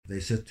They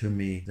said to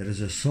me, there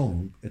is a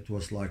song, it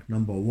was like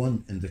number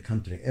one in the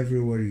country.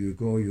 Everywhere you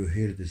go, you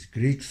hear this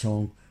Greek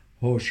song,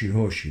 Hoshi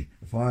Hoshi.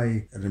 If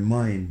I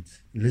remind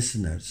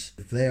listeners,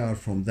 if they are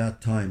from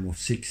that time of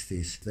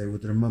 60s, they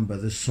would remember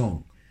this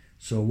song.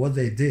 So what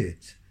they did,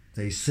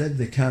 they set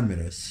the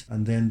cameras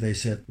and then they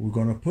said, we're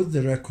going to put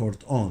the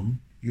record on.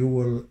 You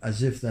will,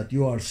 as if that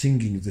you are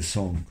singing the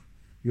song.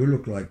 You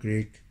look like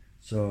Greek,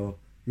 so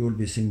you will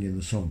be singing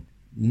the song.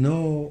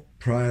 No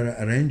prior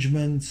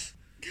arrangements.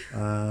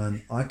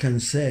 And I can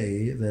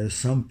say there's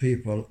some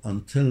people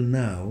until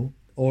now,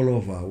 all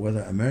over, whether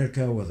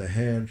America, whether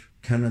here,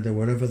 Canada,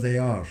 wherever they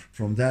are,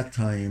 from that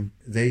time,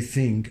 they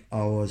think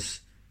I was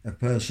a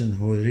person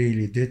who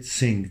really did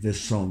sing this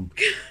song,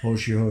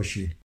 Hoshi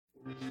Hoshi.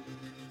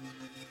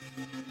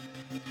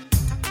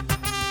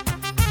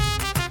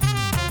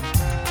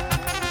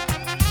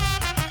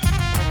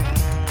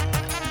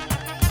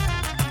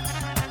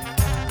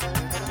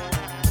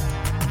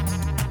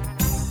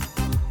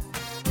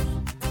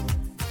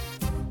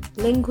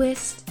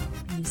 Linguist,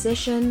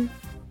 musician,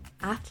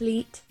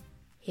 athlete,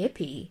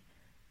 hippie.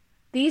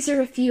 These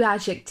are a few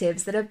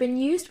adjectives that have been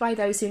used by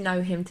those who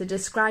know him to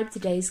describe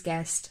today's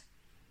guest.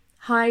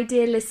 Hi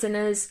dear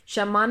listeners,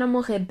 Shamana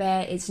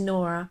Muhibbe is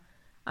Nora.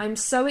 I'm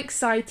so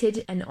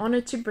excited and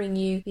honoured to bring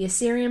you the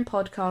Assyrian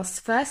Podcast's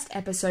first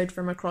episode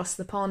from across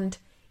the pond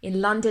in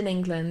London,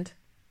 England.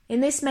 In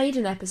this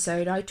maiden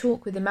episode I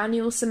talk with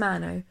Emmanuel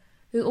Samano,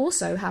 who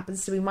also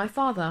happens to be my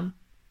father.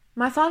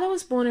 My father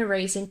was born and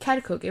raised in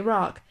Kirkuk,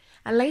 Iraq,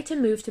 and later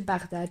moved to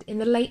Baghdad in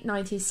the late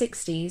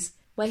 1960s,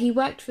 where he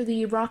worked for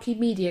the Iraqi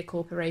Media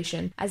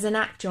Corporation as an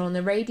actor on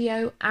the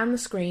radio and the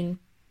screen.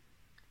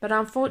 But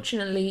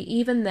unfortunately,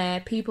 even there,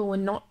 people were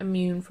not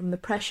immune from the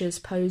pressures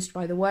posed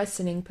by the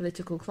worsening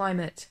political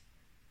climate.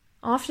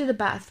 After the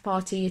Ba'ath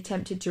Party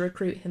attempted to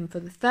recruit him for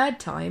the third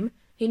time,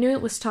 he knew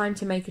it was time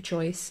to make a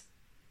choice: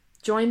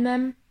 join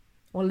them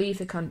or leave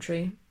the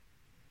country.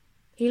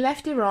 He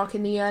left Iraq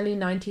in the early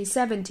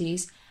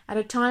 1970s at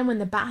a time when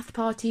the Ba'ath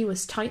Party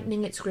was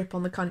tightening its grip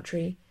on the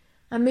country,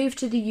 and moved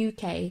to the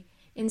UK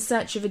in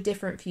search of a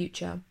different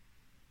future.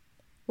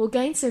 We'll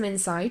gain some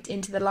insight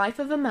into the life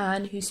of a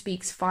man who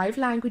speaks 5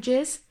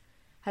 languages,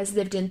 has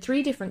lived in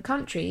 3 different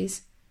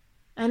countries,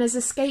 and has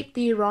escaped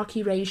the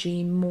Iraqi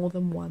regime more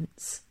than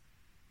once.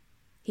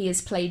 He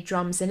has played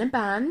drums in a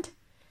band,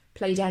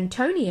 played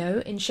Antonio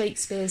in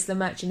Shakespeare's The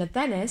Merchant of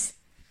Venice,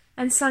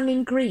 and sung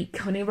in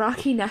Greek on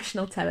Iraqi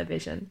national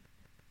television.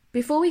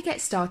 Before we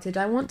get started,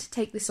 I want to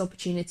take this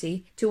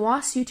opportunity to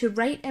ask you to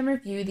rate and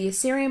review the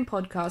Assyrian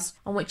Podcast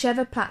on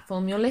whichever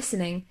platform you're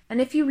listening,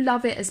 and if you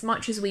love it as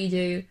much as we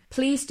do,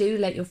 please do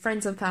let your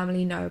friends and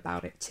family know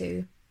about it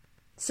too.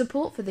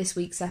 Support for this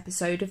week's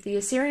episode of the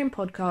Assyrian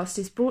Podcast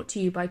is brought to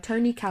you by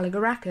Tony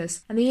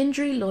Kalogerakis and the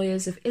injury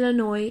lawyers of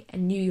Illinois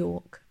and New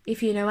York.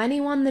 If you know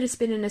anyone that has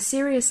been in a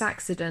serious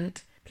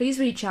accident, please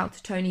reach out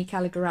to Tony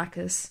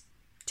Kalogerakis.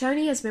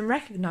 Tony has been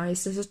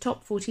recognised as a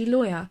top 40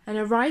 lawyer and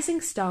a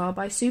rising star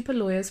by Super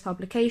Lawyers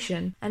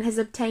publication and has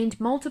obtained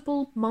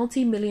multiple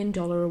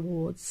multi-million-dollar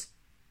awards.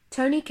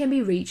 Tony can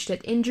be reached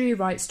at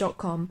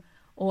injuryrights.com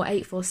or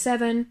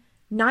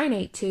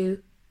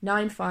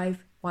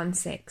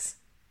 847-982-9516.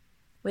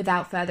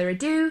 Without further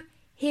ado,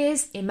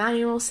 here's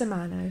Emmanuel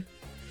Samano.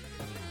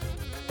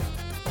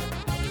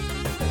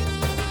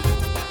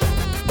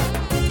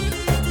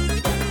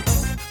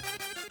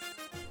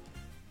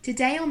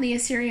 Today on the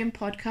Assyrian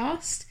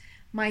Podcast,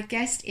 my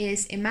guest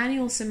is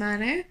Emmanuel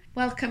Samano.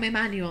 Welcome,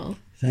 Emmanuel.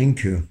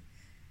 Thank you.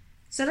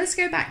 So let's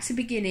go back to the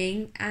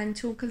beginning and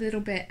talk a little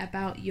bit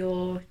about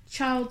your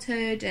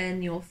childhood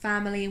and your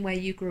family and where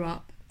you grew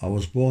up. I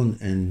was born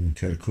in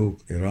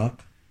Kirkuk,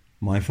 Iraq.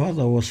 My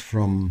father was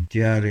from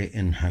Tiari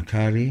in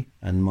Hakkari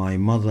and my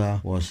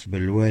mother was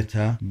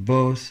Bilweta.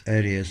 Both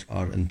areas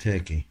are in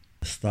Turkey.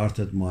 I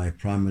started my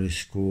primary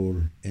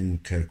school in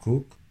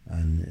Kirkuk.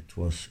 And it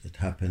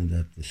happened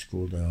that the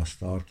school that I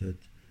started,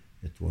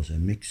 it was a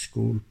mixed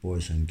school,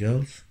 boys and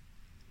girls.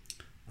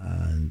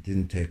 And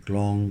didn't take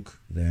long.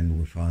 Then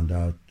we found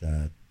out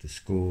that the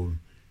school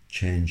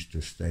changed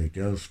to stay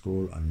girls'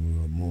 school and we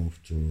were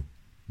moved to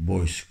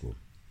boys' school.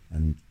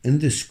 And in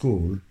the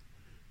school,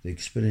 the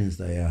experience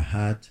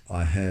that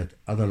I heard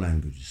other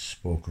languages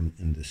spoken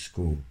in the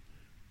school.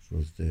 It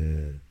was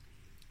the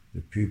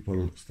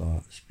people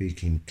start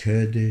speaking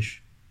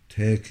Kurdish,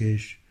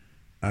 Turkish,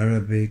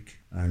 Arabic,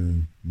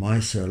 and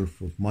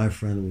myself with my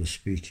friend was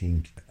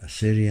speaking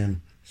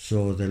Assyrian.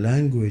 So the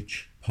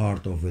language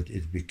part of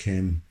it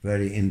became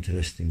very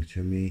interesting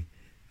to me,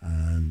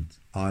 and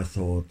I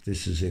thought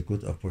this is a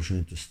good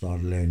opportunity to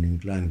start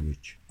learning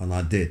language, and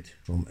I did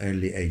from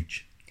early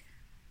age.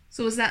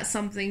 So was that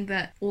something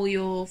that all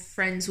your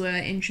friends were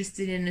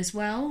interested in as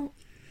well?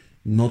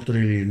 Not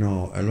really,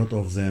 no. A lot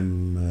of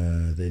them,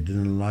 they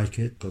didn't like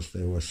it because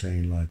they were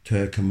saying like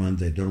Turkmen,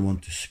 they don't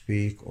want to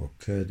speak, or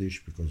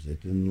Kurdish because they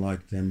didn't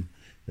like them.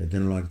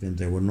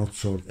 They were not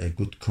sort of a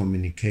good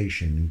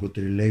communication, good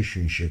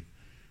relationship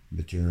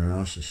between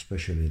us,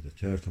 especially the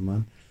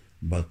Turkmen.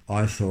 But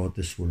I thought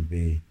this will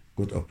be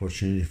good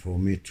opportunity for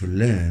me to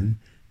learn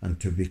and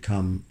to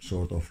become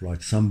sort of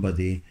like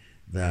somebody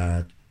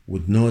that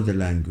would know the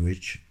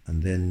language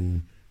and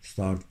then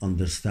start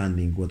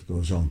understanding what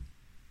goes on.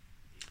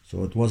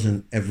 So it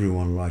wasn't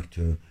everyone liked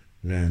to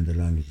learn the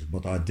languages,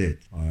 but I did.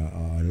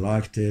 I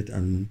liked it,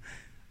 and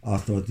I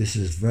thought this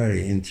is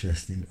very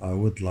interesting. I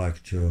would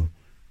like to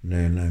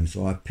learn language.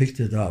 So I picked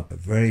it up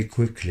very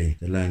quickly,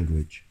 the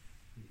language.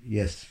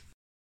 Yes.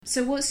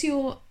 So what's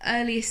your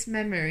earliest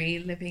memory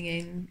living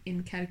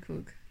in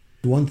Kirkuk?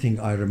 One thing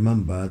I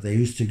remember, they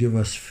used to give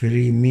us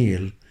free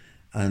meal,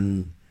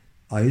 and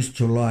I used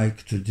to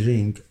like to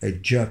drink a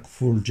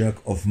full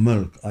jug of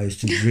milk. I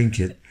used to drink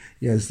it.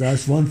 Yes,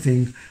 that's one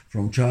thing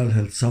from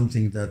childhood,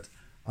 something that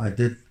I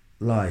did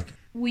like.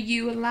 Were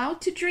you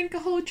allowed to drink a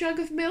whole jug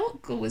of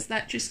milk, or was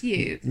that just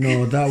you?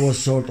 No, that was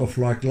sort of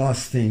like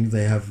last thing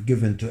they have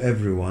given to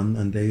everyone,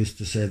 and they used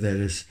to say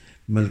there is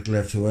milk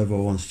left, whoever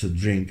wants to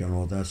drink and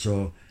all that.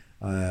 So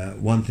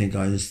one thing,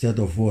 instead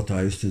of water,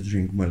 I used to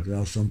drink milk. That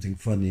was something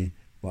funny,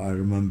 but I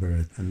remember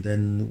it. And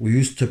then we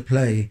used to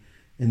play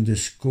in the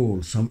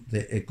school.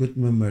 A good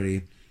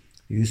memory,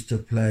 we used to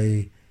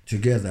play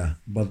together,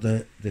 but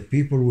the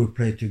people we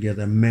played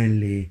together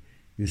mainly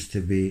used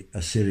to be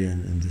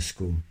Assyrian in the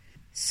school.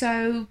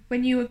 So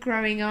when you were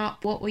growing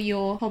up, what were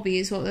your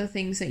hobbies? What were the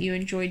things that you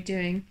enjoyed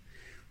doing?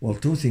 Well,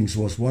 two things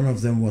was. One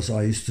of them was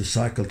I used to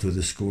cycle to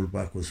the school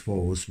backwards,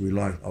 forwards. We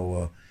liked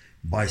our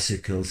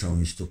bicycles, and we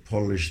used to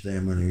polish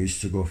them, and we used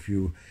to go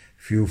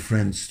few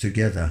friends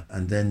together.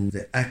 And then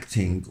the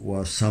acting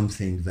was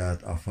something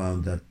that I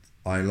found that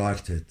I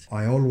liked it.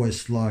 I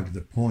always liked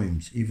the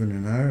poems, even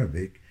in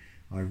Arabic.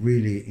 I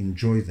really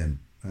enjoy them,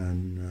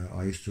 and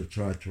I used to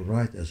try to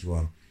write as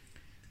well.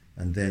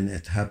 And then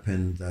it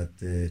happened that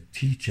the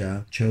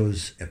teacher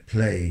chose a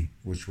play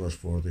which was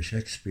for the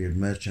Shakespeare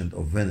Merchant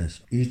of Venice.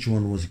 Each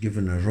one was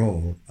given a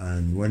role,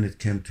 and when it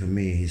came to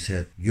me, he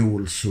said, "You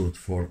will suit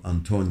for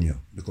Antonio,"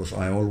 because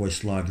I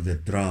always liked the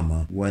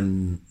drama.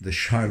 When the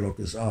Shylock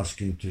is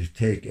asking to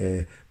take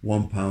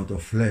 1 pound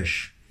of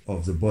flesh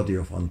of the body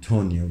of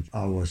Antonio,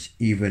 I was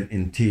even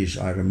in tears.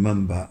 I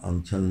remember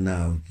until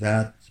now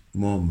that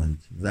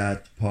moment,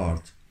 that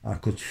part. I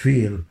could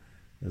feel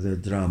the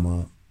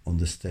drama on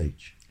the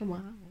stage.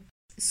 Wow.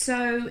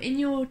 So in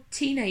your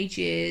teenage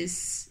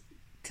years,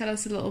 tell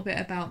us a little bit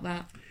about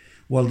that.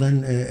 Well,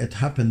 then it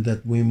happened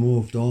that we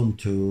moved on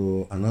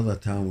to another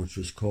town which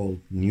was called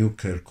New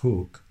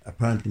Kirkuk.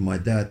 Apparently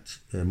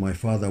my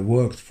father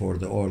worked for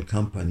the oil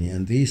company,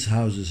 and these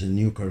houses in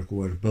New Kirkuk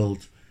were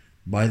built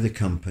by the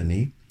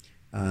company,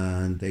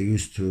 and they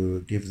used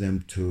to give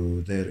them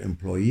to their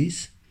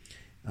employees.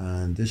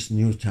 And this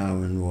new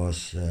town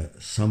was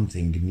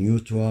something new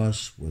to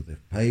us, with the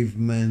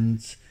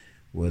pavements,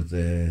 with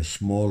the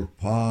small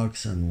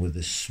parks, and with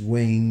the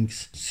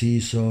swings,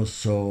 seesaws,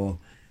 so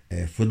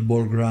a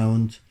football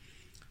ground.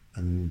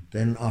 And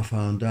then I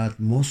found out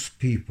most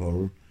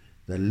people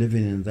that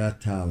living in that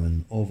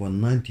town, over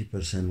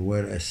 90%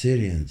 were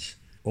Assyrians.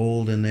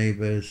 All the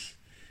neighbors,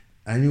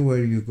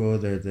 anywhere you go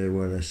there, they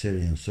were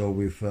Assyrians. So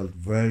we felt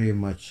very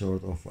much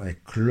sort of a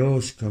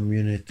close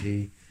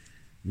community,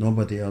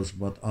 nobody else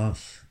but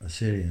us,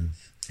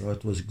 Assyrians. So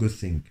it was a good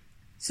thing.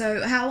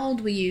 So how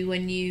old were you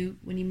when you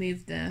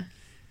moved there?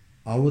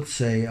 I would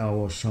say I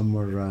was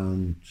somewhere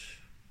around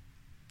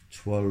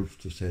 12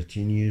 to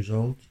 13 years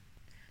old.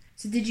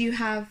 So did you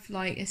have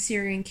like a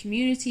Syrian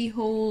community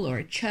hall or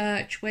a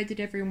church? Where did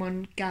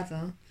everyone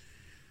gather?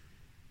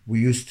 We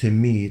used to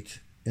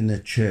meet in a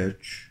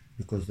church,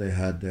 because they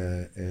had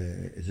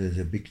there's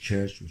a big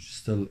church which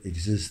still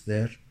exists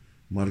there,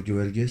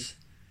 Margivergis,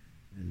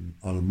 in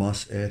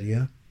Almas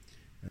area.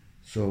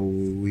 So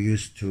we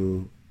used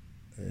to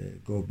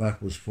go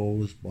backwards,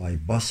 forwards by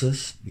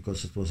buses,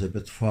 because it was a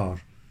bit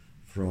far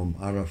from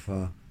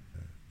Arafah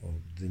or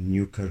the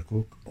New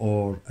Kirkuk,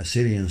 or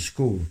Assyrian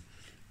school.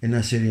 In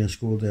Assyrian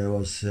school there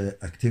was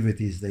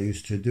activities they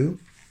used to do.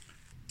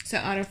 So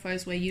Arafah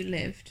is where you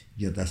lived?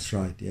 Yeah, that's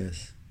right,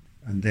 yes.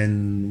 And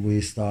then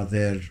we start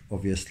there,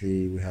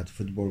 obviously we had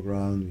football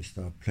ground, we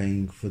start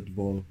playing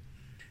football.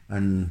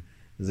 And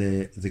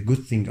the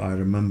good thing I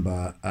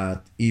remember,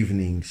 at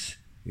evenings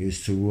we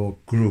used to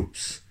walk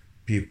groups,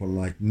 people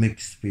like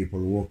mixed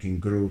people walking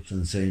groups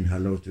and saying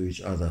hello to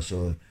each other,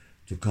 so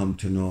to come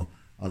to know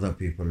other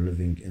people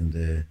living in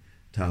the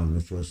town.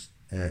 It was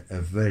a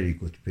very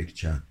good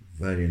picture,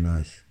 very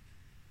nice.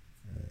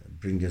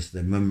 Bring us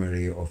the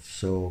memory of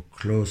so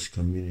close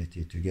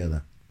community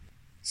together.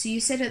 So you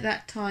said at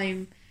that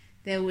time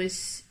there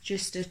was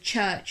just a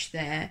church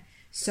there.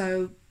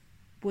 So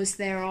was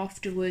there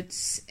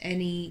afterwards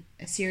any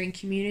Assyrian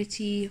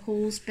community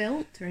halls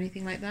built or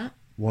anything like that?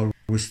 Well,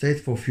 we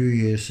stayed for a few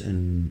years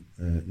in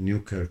New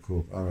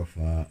Kirkuk,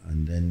 Arafah,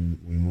 and then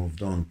we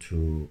moved on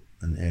to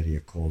an area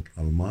called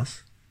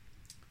Almas,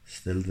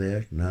 still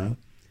there now.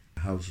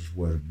 Houses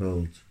were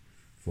built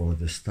for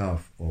the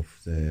staff of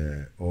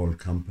the oil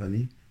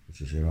company, which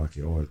is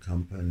Iraqi oil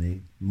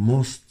company.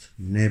 Most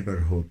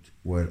neighborhood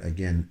were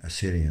again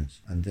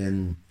Assyrians, and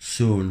then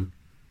soon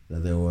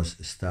there was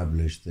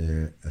established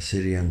the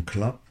Assyrian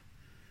Club,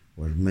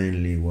 where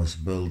mainly was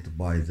built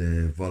by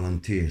the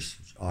volunteers.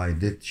 I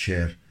did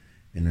share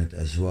in it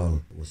as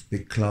well. It was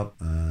big club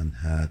and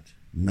had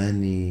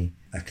many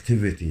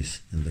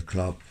activities in the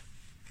club.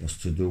 It was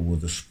to do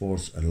with the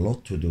sports, a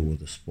lot to do with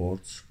the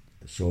sports.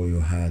 So you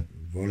had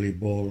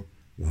volleyball,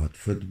 you had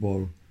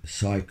football,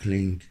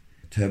 cycling,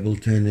 table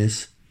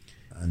tennis,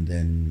 and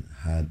then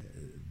had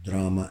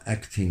drama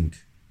acting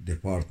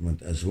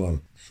department as well.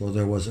 So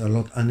there was a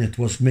lot, and it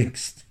was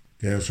mixed,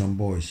 girls and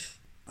boys.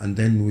 And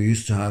then we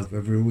used to have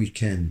every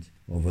weekend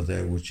over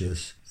there, which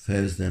is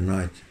Thursday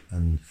night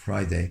and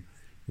Friday,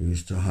 we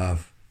used to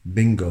have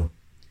bingo.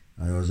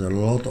 And there was a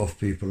lot of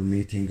people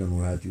meeting, and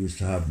we used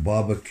to have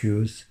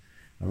barbecues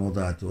and all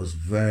that. It was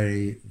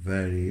very,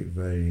 very,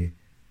 very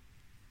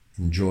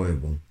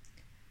enjoyable,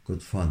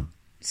 good fun.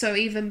 So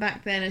even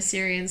back then,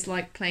 Assyrians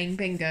liked playing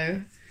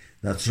bingo.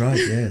 That's right,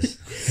 yes.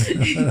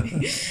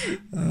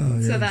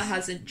 So that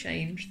hasn't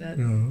changed then.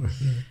 No.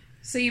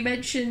 So you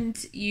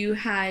mentioned you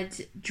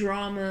had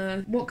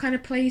drama. What kind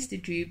of plays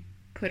did you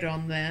put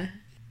on there?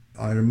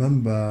 I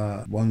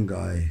remember one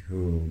guy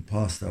who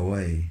passed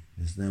away.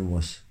 His name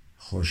was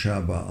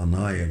Khoshaba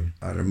Anayel.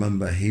 I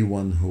remember he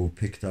one who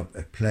picked up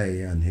a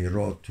play and he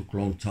wrote, took a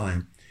long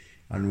time.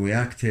 And we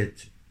acted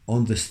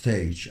on the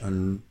stage,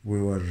 and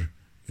we were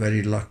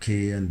very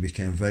lucky and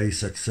became very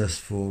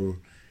successful.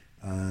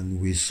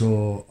 And we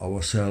saw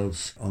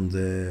ourselves on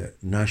the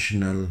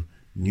national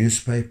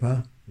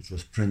newspaper, which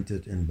was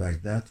printed in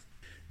Baghdad.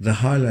 The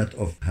highlight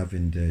of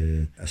having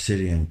the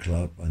Assyrian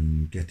club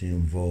and getting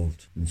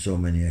involved in so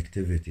many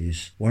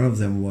activities, one of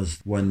them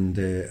was when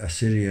the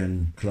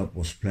Assyrian club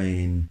was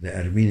playing the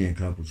Armenian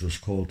club, which was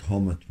called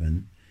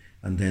Hometman,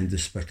 and then the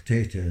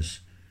spectators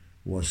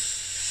was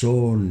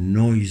so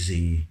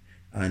noisy,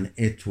 and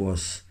it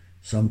was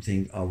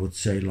something I would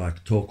say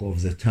like talk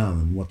of the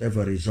town.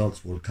 Whatever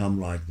results will come,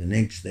 like the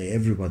next day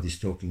everybody's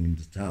talking in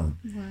the town.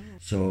 Wow.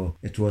 So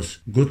it was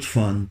good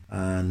fun,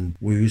 and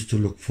we used to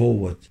look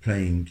forward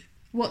playing.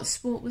 What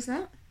sport was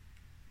that?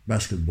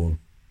 Basketball.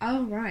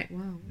 Oh, right.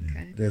 Wow.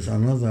 Okay. There's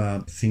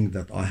another thing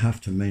that I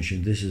have to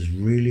mention. This is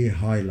really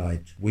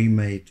highlight. We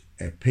made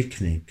a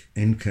picnic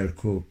in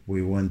Kirkuk.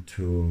 We went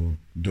to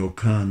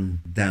Dokan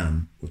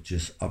Dam, which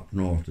is up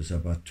north. It's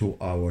about 2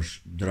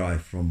 hours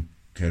drive from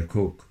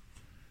Kirkuk,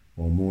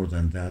 or more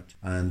than that,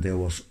 and there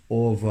was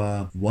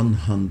over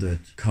 100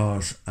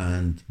 cars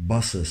and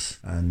buses,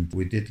 and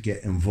we did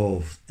get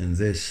involved in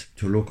this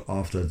to look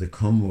after the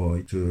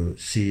convoy to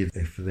see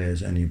if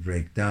there's any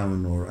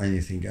breakdown or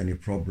anything, any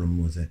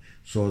problem with it.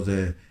 So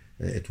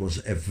it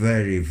was a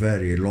very,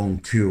 very long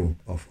queue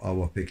of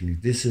our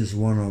picnic. This is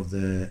one of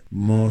the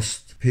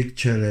most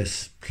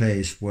picturesque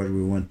place where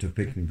we went to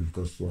picnic,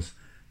 because it was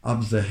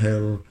up the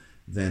hill,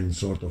 then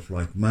sort of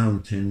like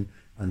mountain,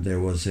 and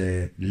there was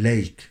a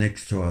lake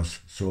next to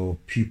us. So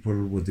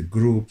people with the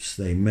groups,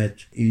 they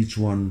met, each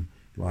one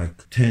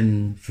like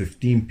 10,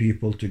 15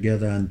 people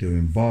together, and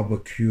doing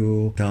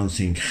barbecue,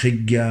 dancing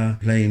khigga,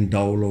 playing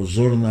dawlo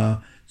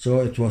zurna. So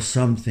it was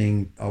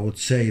something, I would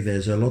say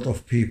there's a lot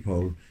of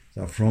people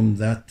that from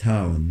that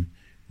town,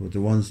 who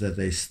the ones that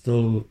they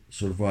still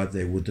survive,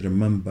 they would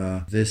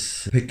remember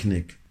this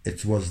picnic.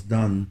 It was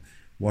done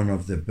one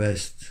of the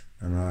best,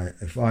 and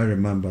if I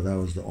remember, that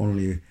was the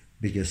only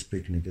biggest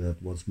picnic that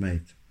was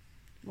made.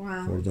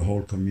 Wow. For the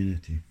whole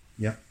community.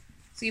 Yeah.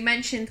 So you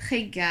mentioned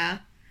khigga.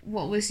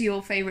 What was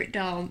your favourite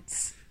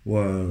dance?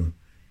 Well,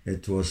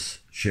 it was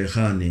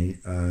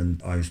Sheikhani,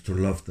 and I used to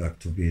love that,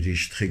 to be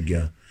Risht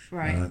khigga.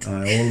 Right.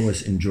 I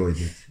always enjoyed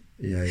it.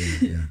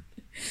 Yeah.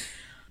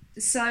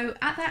 So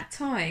at that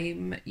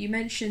time, you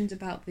mentioned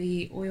about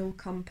the oil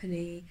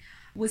company.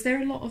 Was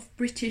there a lot of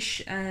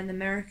British and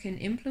American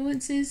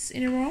influences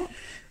in Iraq?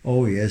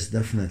 Oh yes,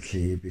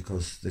 definitely,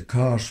 because the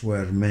cars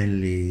were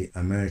mainly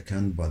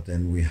American, but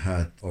then we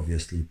had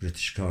obviously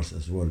British cars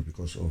as well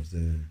because of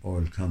the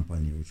oil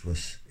company, which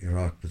was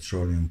Iraq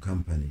Petroleum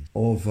Company.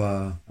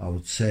 Over, I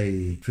would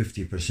say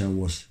 50%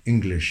 was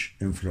English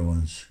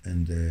influence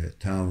in the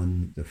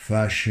town, the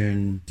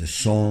fashion, the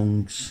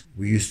songs.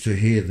 We used to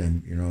hear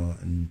them,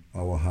 in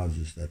our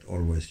houses, that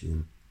always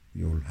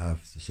you'll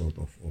have the sort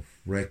of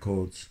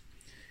records.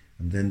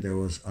 And then there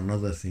was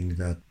another thing,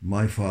 that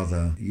my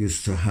father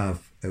used to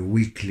have a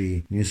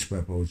weekly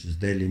newspaper, which is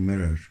Daily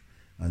Mirror,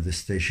 and the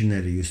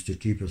stationery used to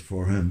keep it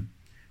for him,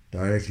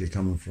 directly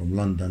coming from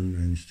London,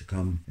 and used to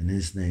come in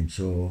his name.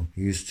 So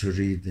he used to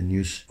read the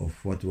news of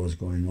what was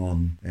going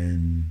on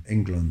in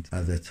England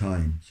at the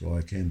time. So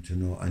I came to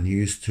know, and he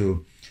used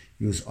to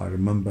use, I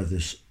remember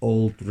this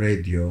old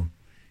radio,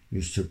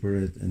 used to put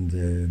it in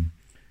the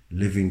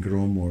living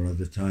room, or at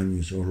the time it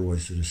was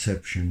always a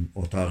reception,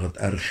 Otaqat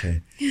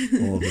Arche,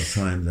 all the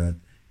time, that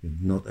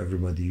not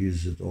everybody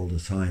uses it all the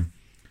time.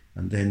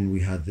 And then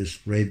we had this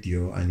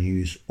radio, and he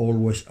used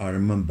always, I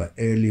remember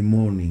early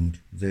morning,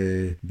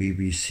 the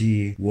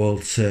BBC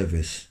World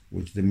Service,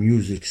 which the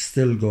music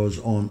still goes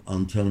on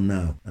until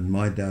now. And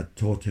my dad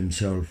taught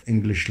himself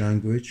English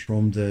language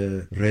from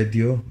the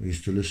radio. He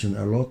used to listen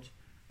a lot,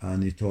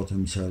 and he taught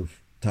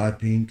himself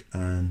typing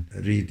and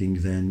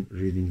reading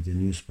the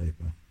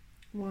newspaper.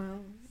 Wow.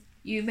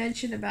 You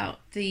mentioned about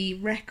the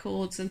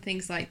records and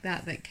things like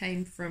that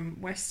came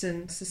from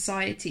Western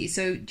society.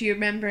 So do you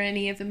remember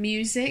any of the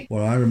music?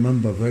 Well, I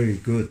remember very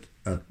good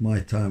at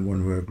my time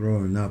when we were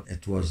growing up.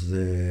 It was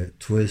the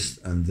twist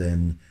and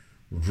then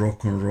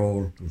rock and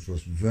roll, which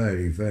was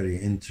very, very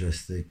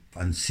interesting.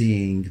 And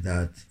seeing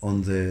that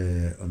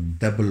on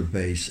double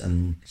bass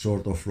and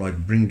sort of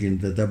like bringing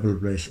the double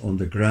bass on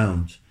the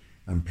ground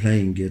and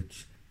playing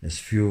it, as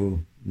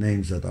few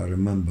names that I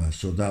remember.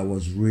 So that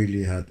was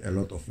really had a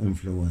lot of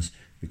influence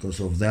because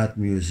of that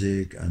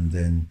music, and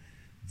then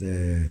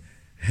the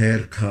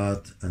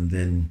haircut, and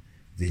then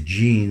the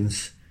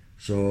jeans.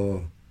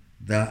 So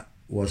that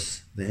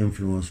was the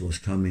influence was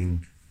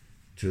coming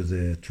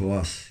to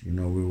us. You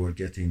know, we were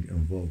getting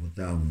involved with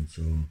that one.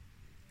 So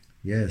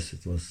yes,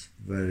 it was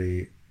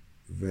very,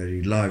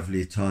 very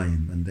lively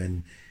time. And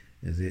then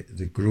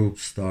the group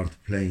started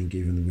playing.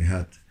 Even we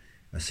had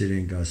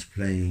Assyrian guys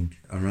playing,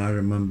 and I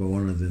remember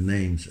one of the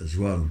names as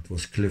well. It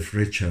was Cliff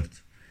Richard,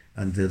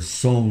 and the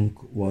song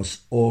was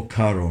 "Oh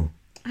Carol."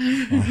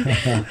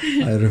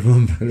 I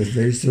remember it.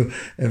 They used to,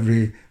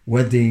 every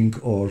wedding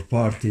or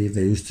party,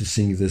 they used to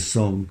sing this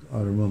song. I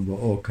remember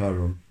 "Oh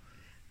Carol."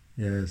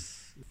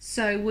 Yes.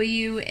 So were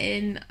you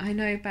in, I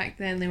know back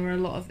then there were a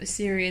lot of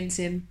Assyrians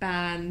in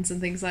bands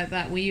and things like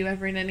that. Were you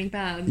ever in any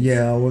bands?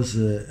 Yeah, I was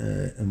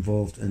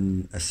involved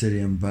in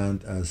Assyrian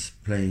band as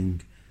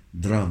playing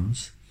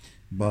drums,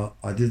 but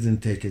I didn't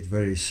take it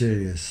very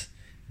serious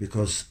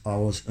because I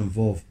was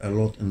involved a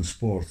lot in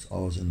sports. I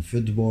was in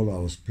football, I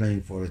was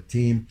playing for a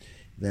team,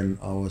 then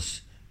I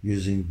was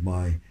using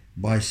my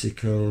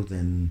bicycle,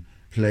 then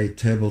played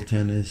table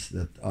tennis,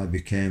 that I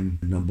became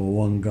number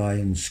one guy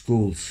in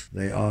schools.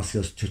 They asked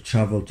us to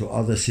travel to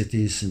other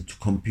cities and to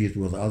compete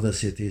with other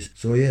cities.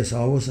 So yes,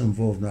 I was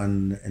involved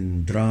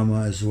in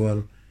drama as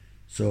well.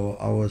 So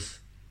I was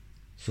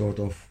sort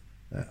of,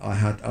 I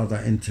had other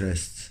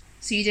interests.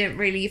 So you didn't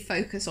really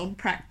focus on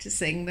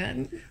practicing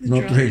then?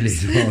 Not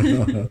drums? really,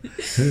 no.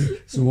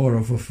 It's more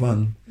of a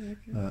fun,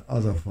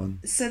 other fun.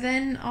 So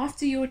then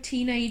after your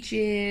teenage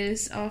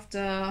years,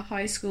 after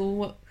high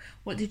school,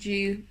 what did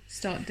you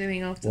start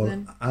doing after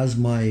then? As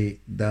my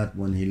dad,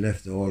 when he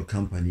left the oil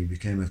company,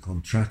 became a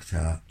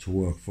contractor to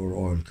work for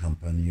oil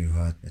company. You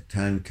had a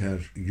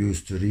tanker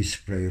used to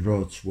respray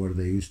roads where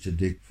they used to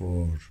dig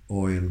for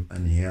oil,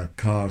 and he had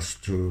cars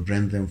to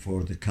rent them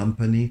for the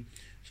company.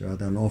 So I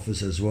had an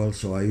office as well,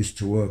 so I used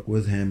to work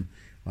with him.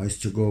 I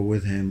used to go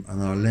with him,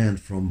 and I learned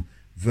from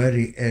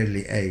very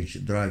early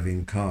age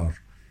driving car.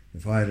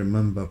 If I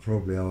remember,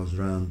 probably I was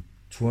around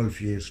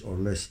 12 years or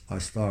less,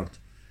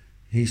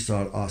 he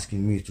started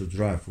asking me to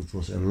drive, which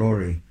was a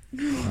lorry.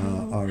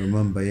 I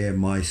remember,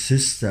 my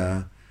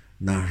sister,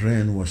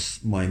 Nahren, was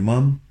my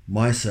mom,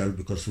 myself,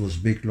 because it was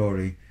big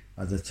lorry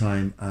at the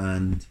time,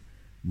 and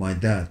my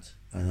dad.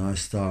 And I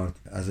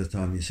at the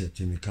time, he said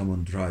to me, come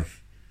on,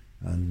 drive.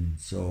 And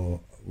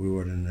so we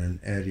were in an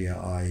area,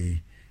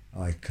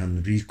 I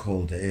can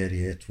recall the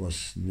area, it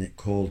was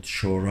called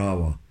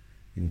Shorawa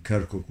in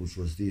Kirkuk, which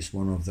was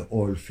one of the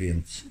oil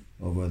fields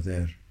over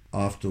there.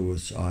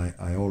 Afterwards,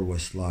 I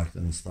always liked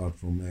and start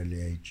from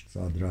early age,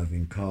 start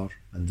driving car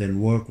and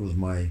then work with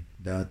my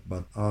dad.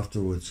 But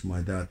afterwards,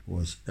 my dad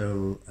was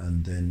ill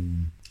and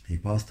then he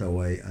passed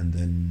away, and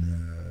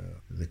then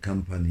the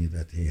company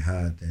that he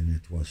had, and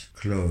it was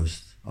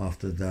closed.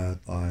 After that,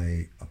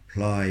 I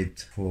applied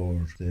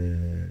for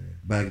the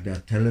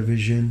Baghdad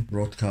television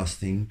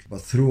broadcasting,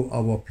 but through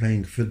our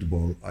playing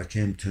football, I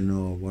came to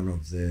know one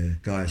of the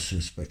guys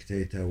in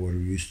Spectator, where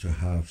we used to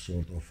have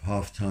sort of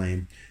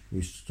halftime. We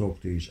used to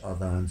talk to each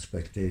other and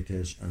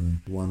spectators, and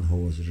one who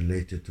was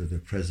related to the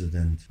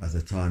president at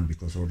the time,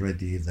 because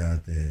already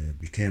that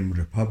became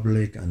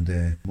republic and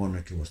the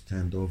monarchy was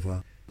turned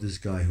over. This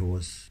guy who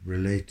was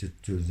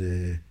related to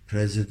the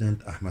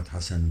president, Ahmed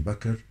Hassan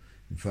Bakr,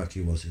 in fact,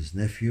 he was his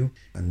nephew,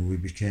 and we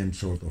became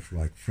sort of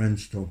like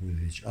friends, talking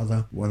with each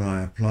other. When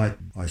I applied,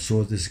 I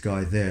saw this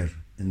guy there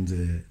in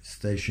the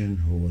station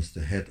who was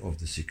the head of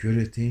the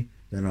security.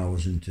 Then I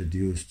was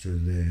introduced to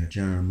the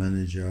general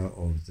manager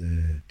of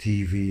the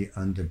TV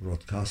and the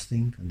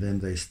broadcasting, and then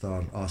they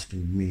start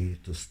asking me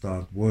to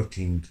start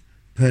working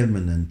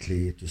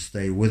permanently to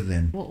stay with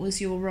them. What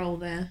was your role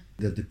there?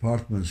 The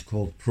department's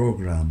called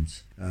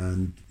programs,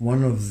 and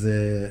one of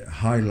the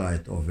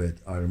highlight of it,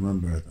 I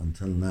remember it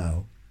until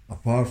now,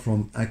 apart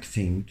from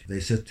acting,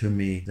 they said to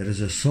me, there is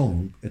a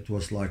song, it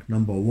was like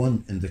number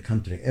one in the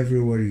country.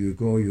 Everywhere you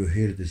go, you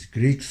hear this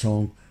Greek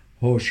song,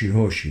 Hoshi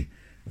Hoshi.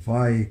 If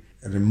I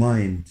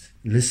remind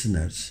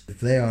listeners, if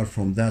they are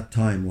from that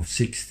time of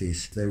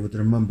 60s, they would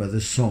remember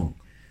this song.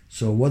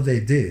 So what they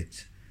did,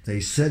 they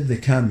set the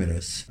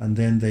cameras, and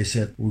then they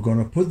said, we're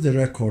going to put the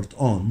record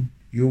on.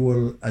 You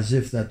will, as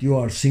if that you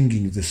are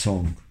singing the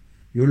song.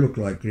 You look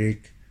like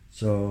Greek,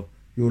 so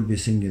you will be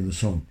singing the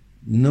song.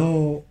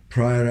 No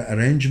prior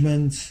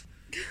arrangements,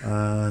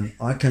 and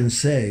I can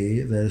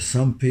say there's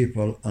some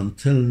people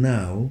until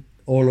now,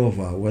 all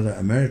over, whether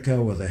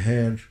America, whether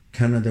here,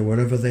 Canada,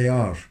 wherever they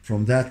are,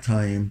 from that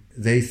time,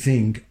 they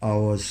think I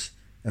was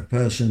a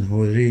person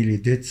who really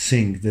did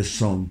sing this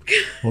song,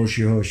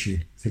 Hoshi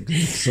Hoshi. the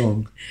Greek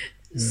song.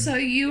 So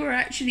you were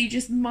actually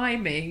just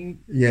miming.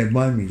 Yeah,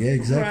 miming. Yeah,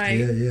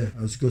 exactly. Right. Yeah.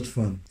 It was good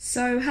fun.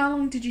 So how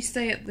long did you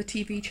stay at the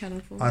TV channel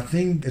for? I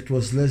think it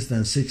was less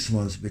than 6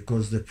 months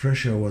because the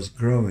pressure was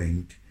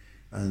growing,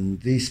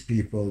 and these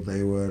people,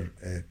 they were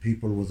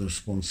people with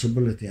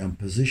responsibility and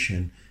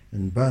position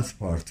in Ba'ath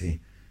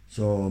Party.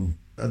 So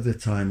at the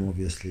time,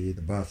 obviously,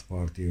 the Ba'ath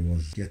Party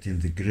was getting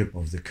the grip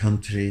of the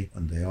country,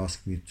 and they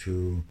asked me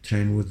to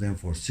train with them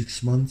for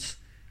 6 months,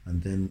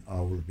 and then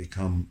I will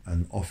become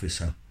an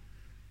officer.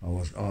 I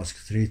was asked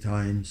 3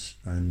 times,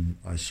 and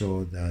I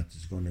saw that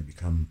it's going to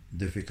become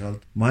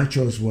difficult. My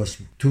choice was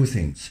 2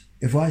 things.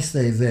 If I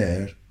stay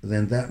there,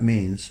 then that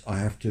means I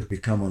have to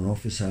become an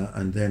officer,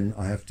 and then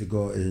I have to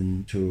go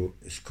into,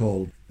 it's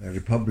called a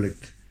Republic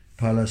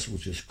Palace,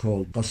 which is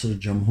called Qasr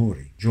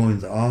Jamhuri. Join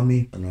the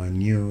army, and I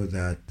knew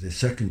that the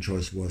second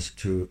choice was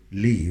to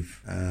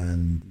leave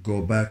and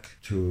go back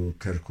to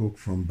Kirkuk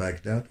from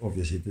Baghdad.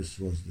 Obviously,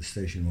 the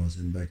station was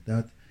in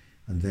Baghdad.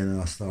 And then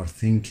I start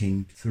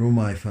thinking through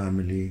my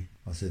family.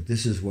 I said,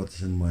 this is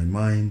what's in my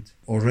mind.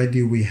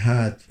 Already we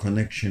had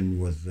connection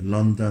with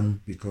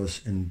London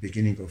because in the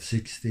beginning of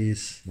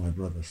 60s, my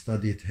brother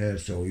studied here.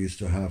 So we used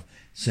to have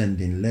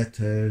sending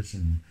letters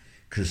and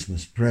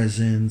Christmas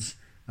presents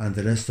and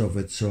the rest of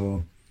it.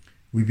 So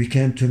we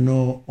became to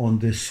know on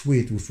this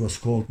suite, which was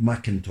called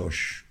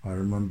Macintosh. I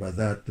remember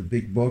that, the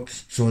big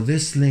box. So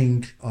this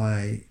link,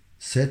 I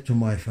said to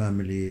my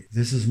family,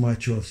 this is my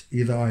choice.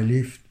 Either I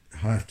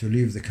have to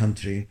leave the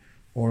country,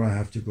 or I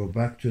have to go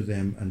back to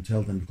them and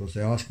tell them, because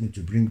they asked me to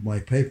bring my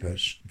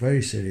papers.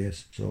 Very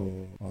serious.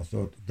 So I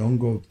thought, don't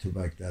go to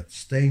Baghdad,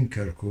 stay in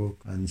Kirkuk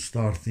and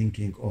start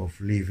thinking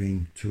of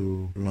leaving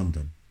to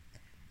London.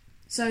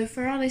 So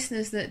for our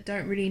listeners that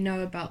don't really know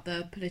about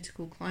the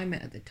political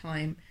climate at the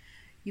time,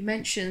 you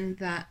mentioned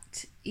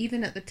that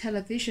even at the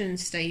television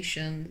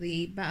station,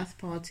 the Ba'ath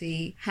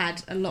Party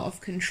had a lot of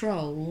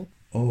control.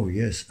 Oh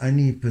yes,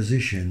 any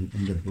position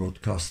in the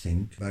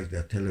broadcasting,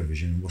 Baghdad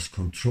television, was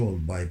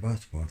controlled by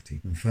Ba'ath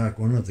Party. In fact,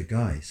 one of the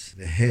guys,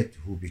 the head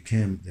who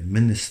became the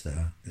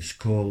minister, is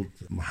called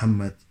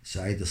Muhammad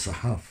Saeed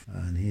al-Sahaf,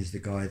 and he's the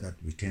guy that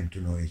we came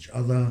to know each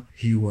other.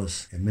 He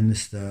was a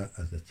minister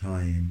at the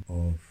time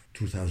of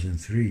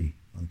 2003.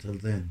 Until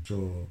then.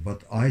 So,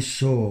 but I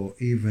saw,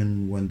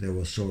 even when there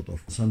was sort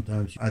of,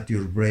 sometimes at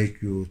your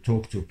break you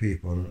talk to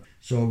people.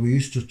 So we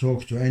used to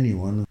talk to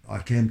anyone. I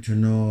came to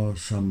know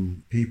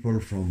some people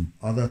from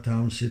other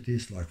town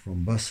cities, like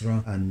from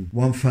Basra, and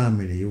one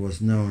family was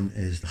known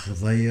as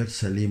Khudayr,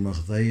 Salima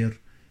Khudayr,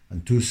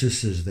 and 2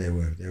 sisters they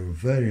were. They were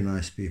very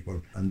nice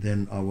people. And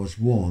then I was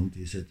warned,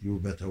 he said, you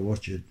better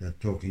watch it, they're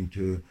talking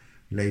to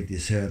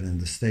ladies here in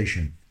the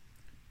station.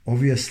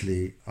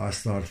 Obviously, I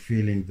start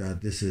feeling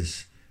that this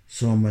is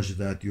so much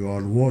that you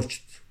are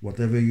watched,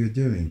 whatever you're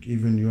doing.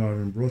 Even you are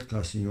in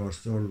broadcasting, you are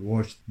still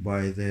watched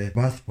by the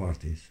Ba'ath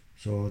parties.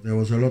 So there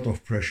was a lot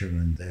of pressure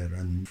in there.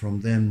 And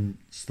from then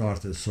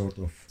started sort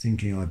of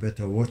thinking I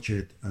better watch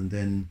it and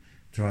then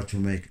try to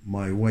make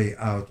my way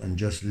out and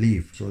just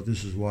leave. So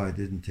this is why it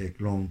didn't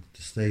take long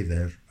to stay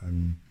there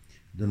and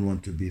didn't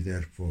want to be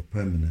there for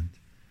permanent.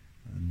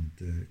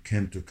 And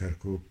came to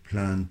Kirkuk,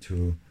 planned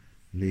to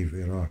leave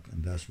Iraq,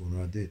 and that's what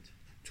I did,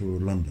 to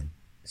London.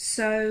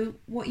 So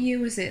what year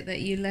was it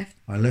that you left?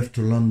 I left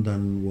to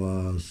London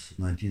was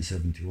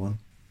 1971.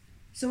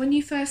 So when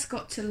you first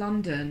got to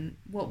London,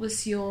 what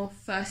was your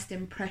first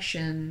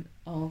impression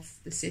of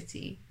the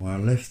city? When I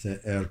left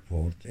the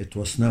airport, it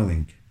was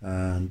snowing,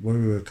 and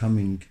when we were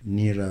coming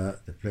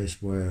nearer the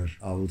place where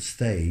I would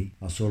stay,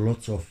 I saw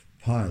lots of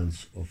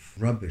piles of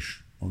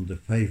rubbish on the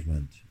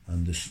pavement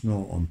and the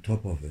snow on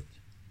top of it.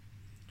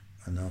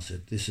 And I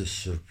said, this is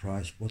a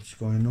surprise, what's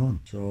going on?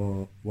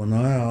 So when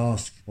I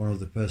asked one of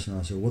the person,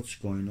 I said, what's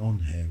going on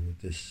here with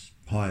these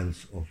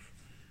piles of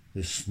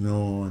the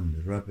snow and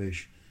the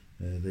rubbish?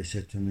 They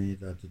said to me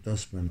that the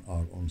dustmen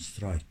are on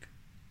strike.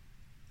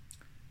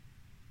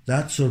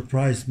 That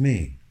surprised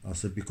me. I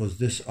said,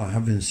 because I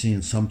haven't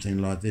seen something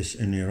like this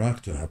in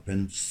Iraq to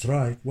happen.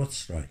 Strike? What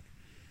strike?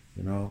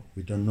 You know,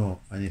 we don't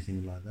know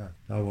anything like that.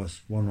 That was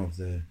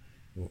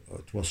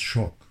it was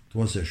shock. It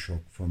was a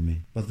shock for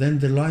me. But then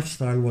the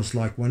lifestyle was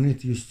like when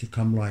it used to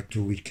come like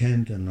to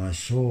weekend, and I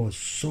saw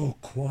so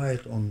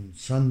quiet on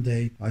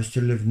Sunday. I used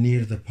to live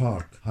near the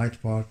park,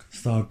 Hyde Park.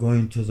 Start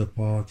going to the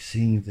park,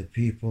 seeing the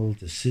people,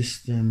 the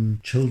system,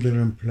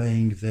 children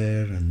playing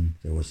there, and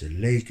there was a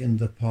lake in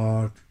the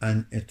park,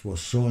 and it was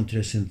so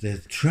interesting. The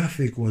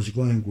traffic was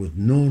going with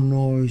no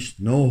noise,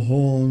 no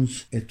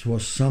horns. It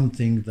was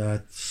something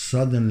that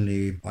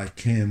suddenly I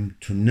came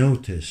to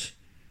notice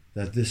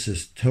that this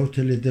is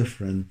totally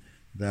different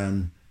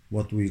than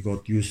what we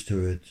got used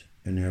to it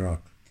in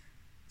Iraq.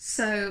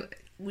 So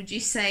would you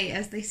say,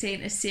 as they say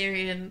in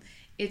Assyrian,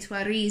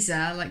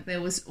 itwariza, like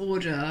there was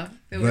order,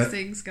 there were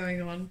things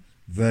going on?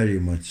 Very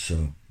much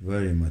so,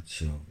 very much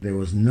so. There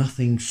was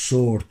nothing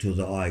sore to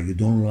the eye. You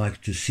don't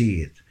like to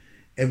see it.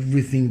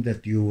 Everything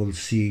that you will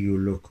see, you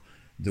look,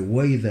 the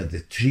way that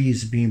the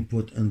trees being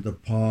put in the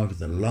park,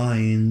 the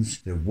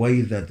lines, the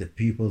way that the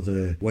people,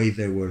 the way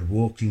they were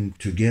walking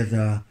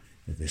together,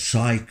 the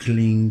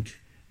cycling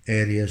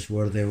areas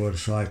where they were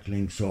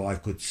cycling, so I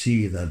could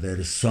see that there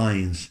is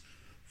signs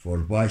for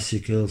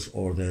bicycles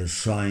or there's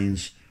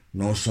signs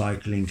no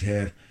cycling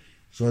here.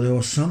 So there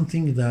was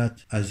something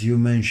that, as you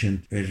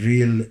mentioned, a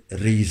real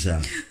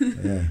Riza,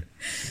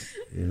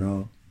 you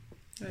know,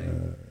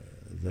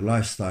 the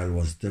lifestyle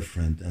was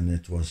different, and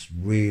it was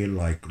real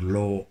like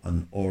law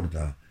and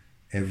order.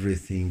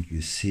 Everything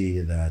you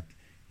see that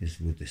is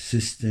with the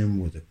system,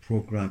 with the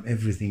program,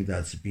 everything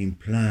that's been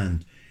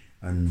planned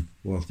and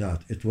worked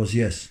out. It was,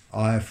 yes,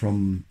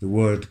 from the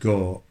word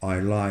go, I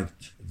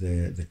liked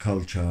the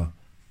culture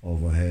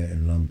over here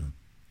in London.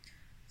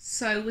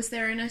 So was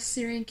there an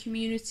Assyrian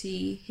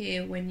community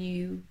here when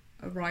you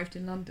arrived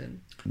in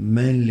London?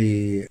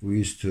 Mainly we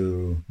used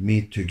to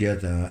meet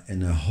together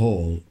in a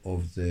hall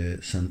of the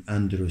St.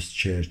 Andrew's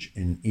Church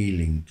in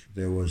Ealing.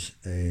 There was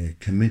a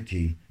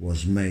committee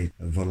was made,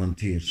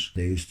 volunteers.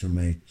 They used to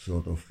make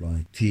sort of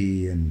like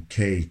tea and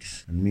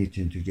cakes and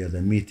meeting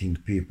together, meeting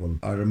people.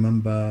 I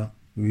remember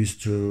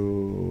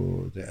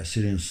the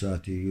Assyrian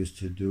Society used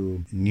to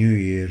do New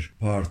Year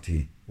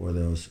party where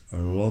there was a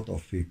lot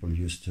of people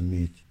used to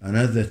meet. And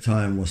at the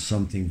time was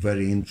something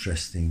very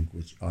interesting,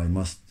 which I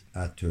must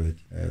add to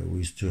it. We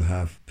used to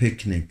have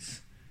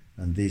picnics,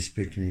 and these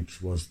picnics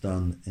was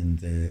done in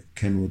the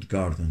Kenwood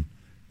Garden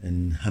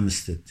in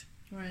Hampstead.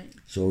 Right.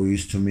 So we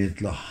used to meet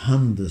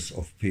hundreds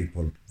of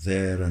people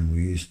there, and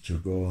we used to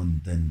go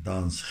and then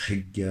dance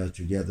khigya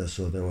together.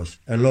 So there was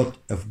a lot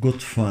of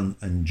good fun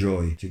and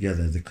joy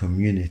together, the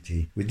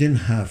community. We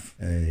didn't have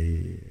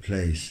a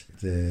place.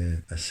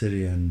 The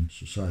Assyrian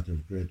Society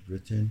of Great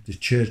Britain, the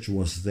church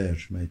was there,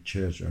 made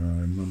church, and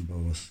I remember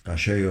was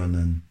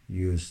Qashayonan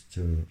used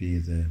to be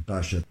the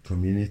Qashat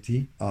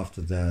community.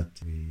 After that,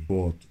 we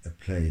bought a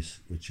place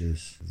which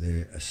is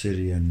the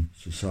Assyrian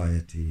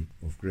Society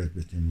of Great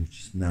Britain, which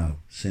is now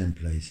same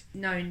place.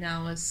 Known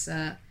now as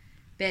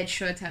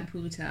Bedshot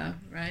Taputa,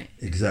 right?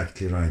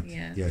 Exactly right.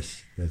 Yeah.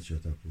 Yes,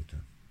 Bedshot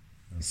Taputa.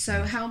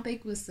 So how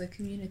big was the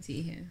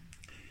community here?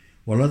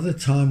 Well, at the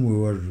time we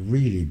were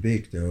really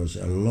big. There was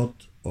a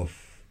lot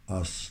of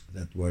us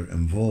that were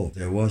involved.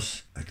 There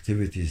was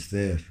activities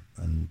there,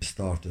 and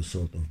started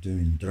sort of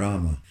doing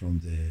drama from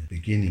the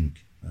beginning,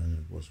 and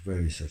it was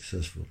very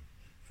successful.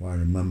 If I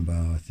remember,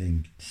 I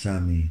think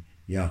Sami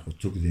Yaqub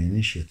took the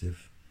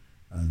initiative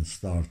and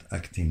start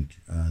acting,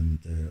 and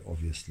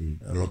obviously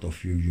a lot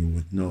of you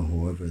would know,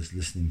 whoever is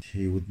listening,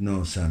 he would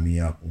know Sami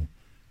Yaqub,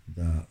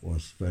 that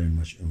was very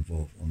much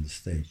involved on the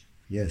stage.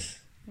 Yes.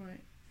 Right.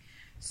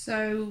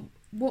 So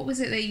what was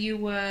it that you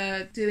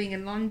were doing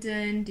in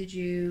London? Did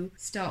you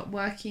start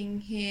working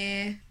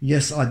here?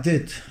 Yes, I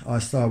did. I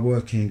started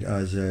working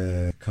as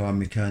a car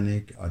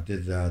mechanic. I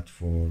did that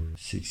for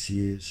 6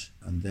 years,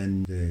 and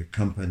then the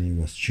company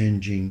was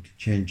changing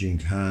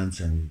hands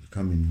and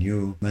becoming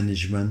new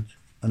management.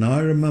 And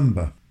I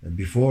remember,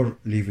 before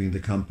leaving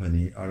the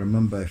company, I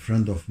remember a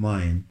friend of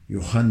mine,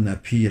 Yohanna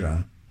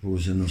Pira, who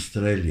was in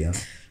Australia.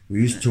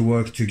 We used to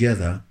work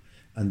together,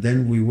 and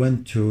then we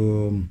went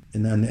to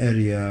in an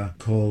area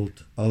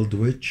called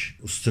Aldwych,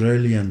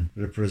 Australian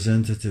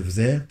representative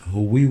there,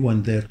 who we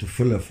went there to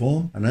fill a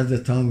form. And at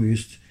the time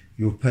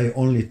you pay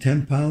only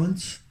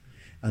 £10,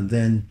 and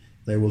then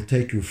they will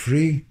take you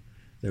free.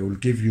 They will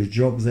give you a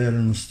job there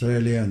in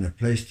Australia and a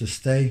place to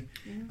stay.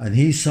 Yeah. And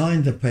he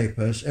signed the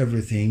papers,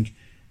 everything.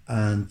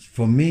 And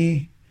for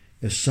me,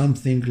 it's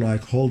something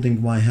like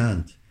holding my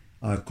hand.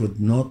 I could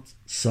not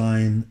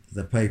sign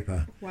the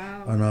paper.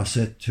 Wow. And I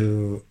said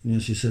to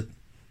Nils, he said,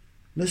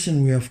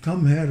 listen, we have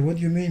come here. What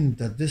do you mean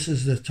that this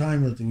is the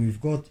time that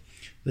we've got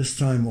this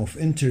time of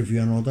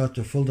interview and all that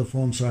to fill the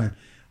form, sign?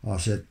 I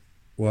said,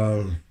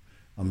 well,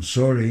 I'm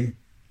sorry.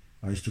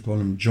 I used to call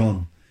him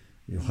John,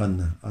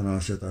 Yohanna. And I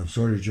said, I'm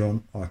sorry,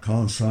 John, I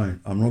can't sign.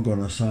 I'm not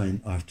going to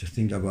sign. I have to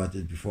think about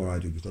it before I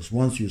do. Because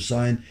once you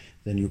sign,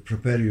 then you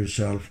prepare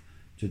yourself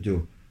to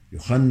do.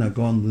 Yohanna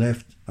gone,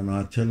 left, and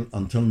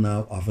until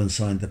now I haven't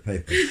signed the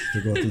papers to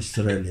go to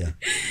Australia.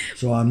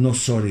 So I'm not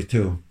sorry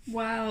too.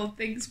 Wow,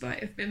 things might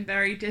have been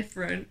very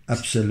different.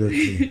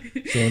 Absolutely.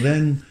 So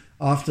then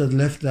after I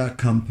left that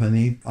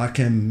company, I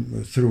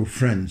came through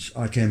friends.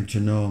 I came to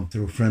know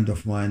through a friend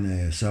of mine,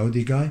 a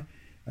Saudi guy,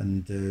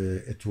 and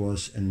it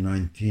was in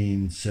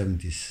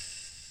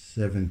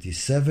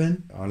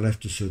 1977. I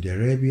left to Saudi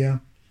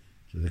Arabia,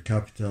 to the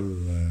capital,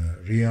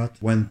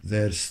 Riyadh. Went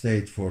there,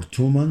 stayed for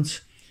 2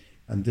 months.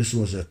 And this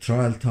was a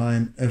trial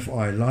time. If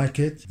I like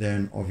it,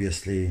 then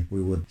obviously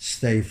we would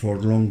stay for a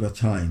longer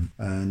time.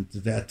 And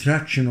the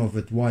attraction of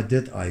it, why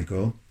did I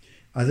go?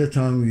 At the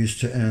time we used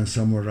to earn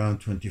somewhere around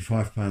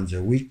 £25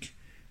 a week,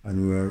 and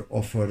we were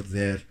offered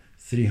there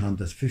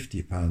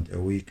 £350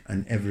 a week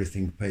and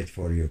everything paid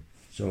for you.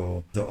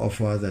 So the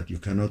offer that you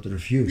cannot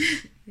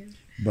refuse. Yeah.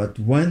 But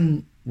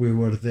when we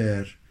were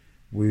there,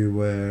 we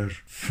were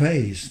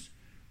faced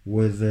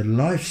with the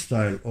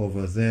lifestyle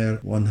over there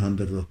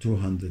 100 or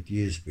 200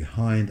 years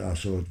behind. I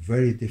saw it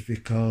very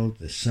difficult,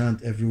 the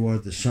sand everywhere,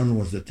 the sun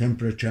was the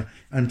temperature,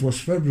 and it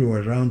was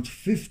February, around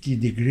 50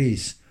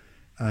 degrees.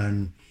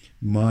 And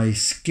my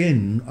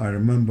skin, I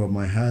remember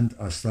my hand,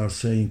 I start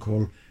saying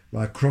called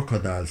like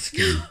crocodile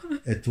skin.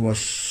 It was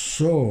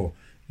so,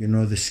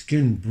 the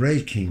skin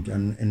breaking,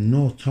 and in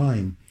no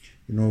time,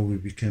 we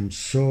became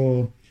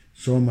so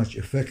much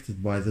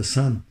affected by the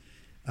sun,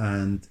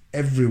 and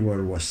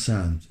everywhere was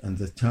sand, and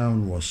the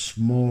town was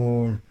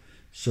small.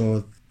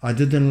 So I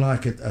didn't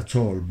like it at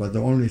all, but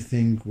the only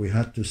thing, we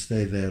had to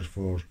stay there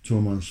for 2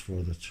 months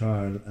for the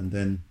trial, and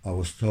then I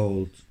was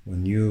told,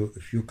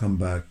 if you come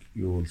back,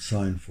 you will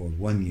sign for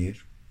 1 year.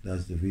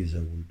 That's the visa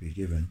will be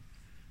given.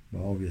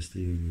 But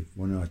obviously,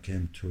 when I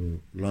came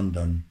to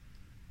London,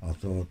 I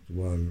thought,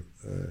 the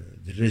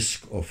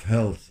risk of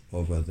health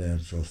over there,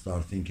 so I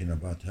started thinking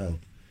about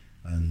health,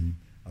 and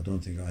I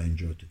don't think I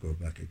enjoyed to go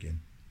back again.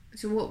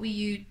 So what were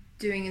you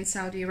doing in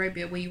Saudi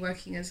Arabia? Were you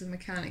working as a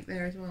mechanic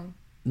there as well?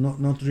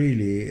 Not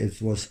really.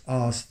 It was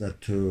asked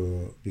that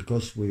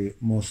because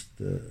most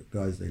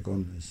guys, they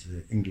gone as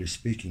English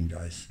speaking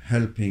guys,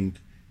 helping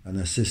and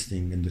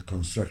assisting in the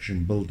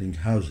construction, building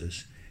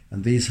houses.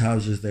 And these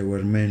houses, they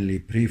were mainly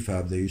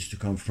prefab. They used to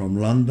come from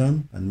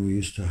London, and we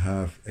used to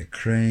have a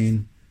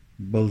crane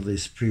build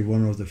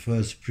one of the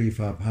first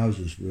prefab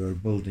houses we were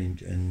building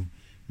in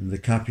the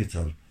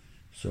capital.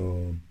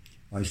 So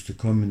I used to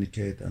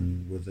communicate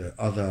and with the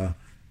other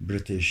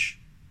British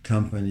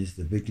companies,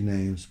 the big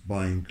names,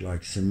 buying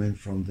like cement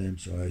from them.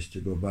 So I used to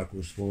go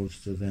backwards,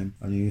 forwards to them,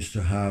 and I used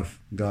to have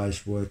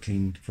guys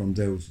working from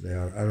those. They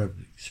are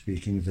Arabic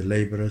speaking, the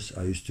laborers.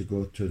 I used to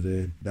go to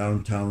the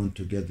downtown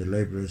to get the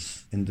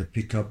laborers in the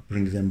pickup,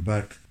 bring them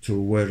back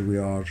to where we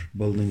are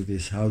building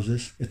these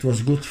houses. It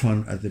was good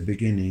fun at the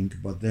beginning,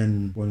 but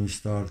then when we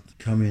start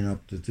coming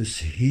up to this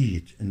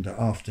heat in the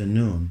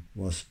afternoon,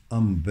 was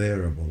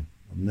unbearable.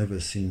 I've never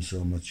seen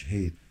so much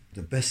heat.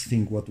 The best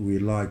thing what we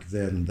like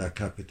there in the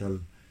capital,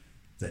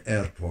 the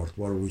airport,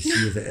 where we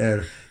see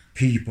the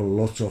people,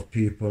 lots of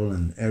people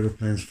and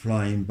airplanes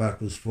flying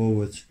backwards,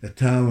 forwards. The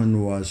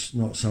town was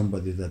not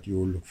somebody that you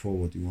will look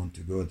forward, you want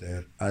to go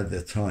there at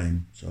the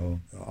time. So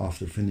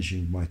after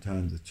finishing my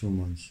time, the 2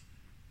 months,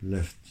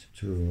 left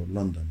to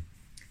London.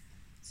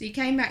 So you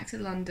came back to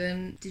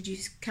London. Did you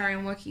carry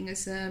on working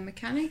as a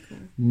mechanic?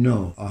 Or?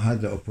 No, I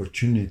had the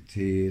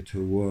opportunity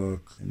to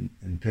work in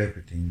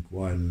interpreting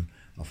while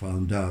I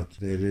found out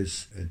there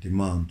is a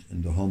demand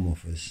in the Home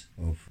Office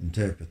of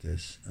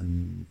interpreters,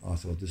 and I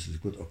thought this is a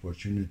good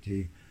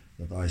opportunity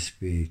that I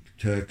speak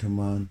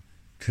Turkmen,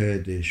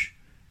 Kurdish,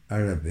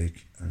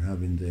 Arabic, and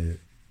having the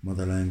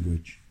mother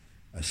language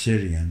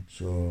Assyrian.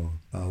 So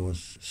I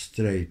was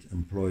straight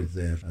employed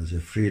there as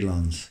a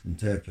freelance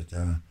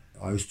interpreter.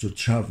 I used to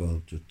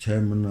travel to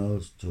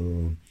terminals,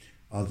 to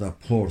other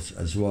ports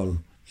as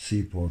well,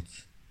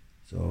 seaports.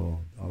 So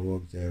I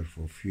worked there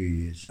for a few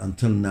years.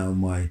 Until now,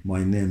 my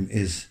name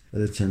is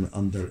written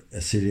under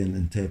Assyrian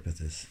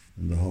interpreters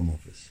in the Home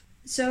Office.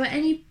 So at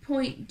any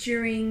point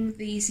during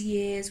these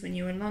years when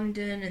you were in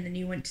London and then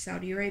you went to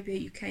Saudi Arabia,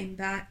 you came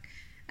back,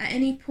 at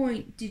any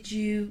point did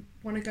you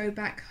want to go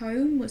back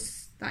home?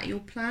 Was that your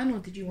plan, or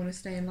did you want to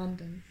stay in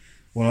London?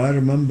 Well, I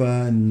remember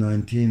in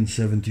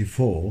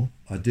 1974,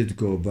 I did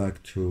go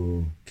back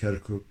to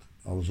Kirkuk.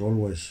 I was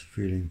always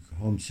feeling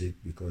homesick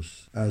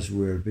because as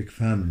we're a big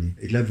family,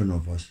 11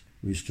 of us,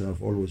 we used to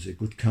have always a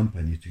good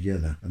company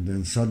together. And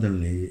then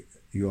suddenly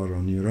you are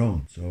on your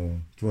own. So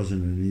it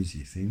wasn't an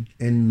easy thing.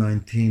 In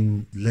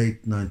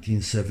late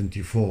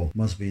 1974,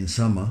 must be in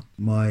summer,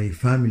 my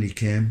family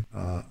came.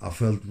 I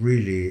felt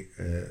really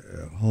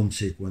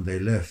homesick when they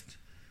left.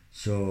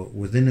 So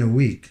within a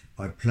week,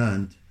 I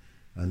planned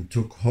and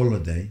took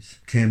holidays,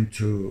 came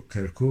to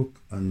Kirkuk,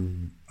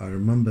 and I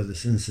remember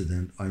this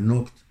incident. I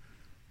knocked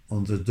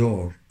on the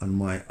door and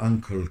my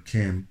uncle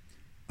came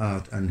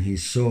out, and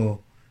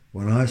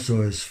when I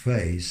saw his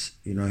face,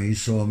 he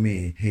saw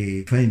me,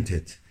 he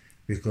fainted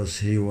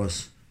because he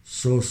was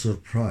so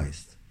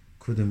surprised,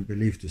 couldn't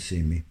believe to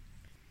see me,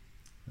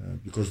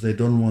 because they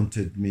don't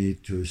wanted me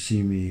to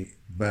see me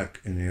back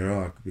in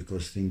Iraq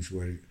because things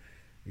were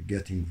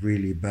getting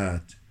really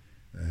bad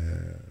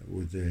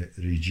with the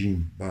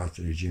Ba'ath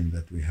regime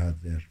that we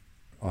had there.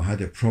 I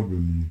had a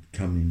problem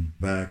coming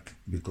back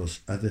because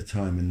at the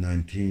time in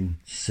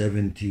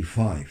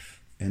 1975,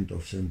 end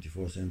of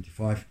 74,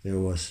 75, there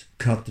was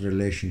cut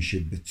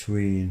relationship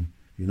between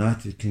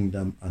United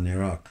Kingdom and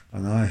Iraq.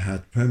 And I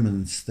had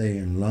permanent stay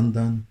in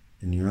London,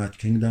 in United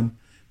Kingdom,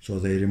 so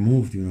they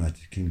removed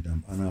United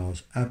Kingdom, and I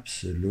was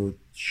absolute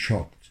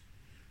shocked.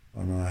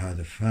 And I had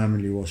a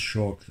family was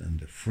shocked and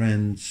the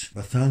friends.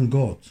 But thank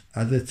God,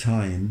 at the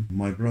time,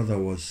 my brother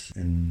was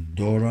in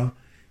Dora,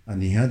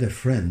 and he had a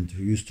friend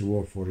who used to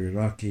work for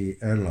Iraqi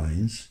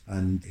Airlines,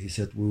 and he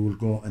said, we will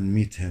go and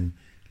meet him.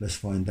 Let's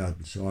find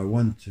out. So I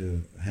went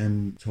to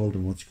him, told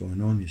him what's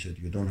going on. He said,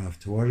 you don't have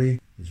to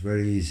worry. It's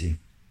very easy.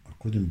 I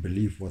couldn't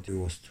believe what he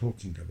was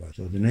talking about.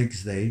 So the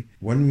next day,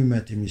 when we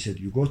met him, he said,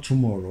 you go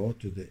tomorrow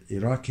to the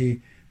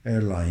Iraqi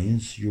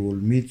Airlines, you will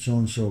meet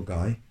so-and-so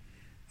guy,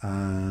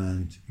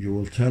 and you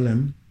will tell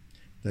him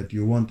that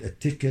you want a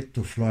ticket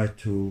to fly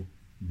to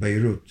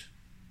Beirut,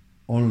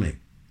 only,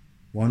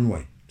 one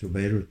way to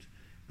Beirut.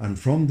 And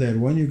from there,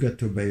 when you get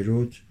to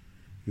Beirut,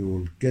 you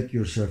will get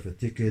yourself a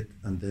ticket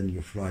and then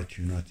you fly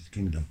to United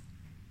Kingdom.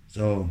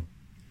 So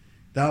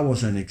that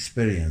was an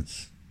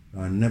experience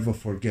I never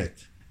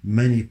forget.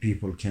 Many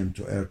people came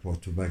to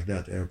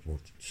Baghdad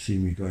airport, to see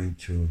me going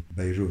to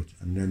Beirut.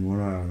 And then when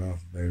I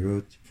arrived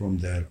Beirut, from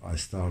there I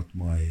start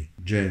my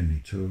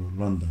journey to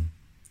London.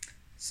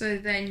 So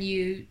then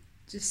you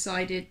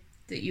decided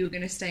that you were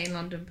going to stay in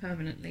London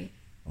permanently?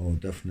 Oh,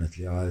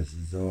 definitely.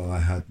 I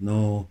had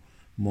no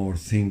more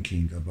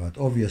thinking about.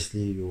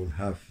 Obviously, you will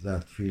have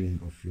that feeling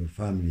of your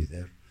family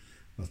there,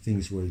 but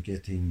things were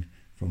getting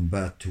from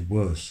bad to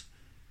worse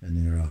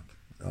in Iraq.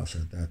 I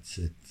said, that's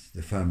it.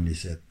 The family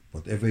said,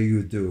 whatever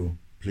you do,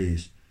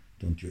 please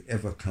don't you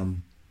ever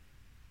come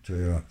to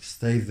Iraq.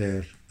 Stay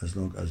there as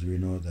long as we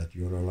know that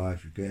you're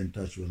alive. You get in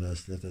touch with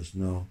us, let us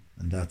know,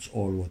 and that's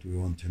all what we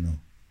want to know.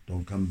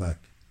 Don't come back.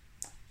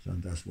 So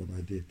that's what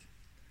I did.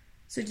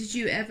 So did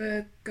you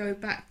ever go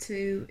back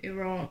to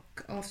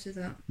Iraq after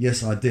that?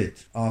 Yes, I did.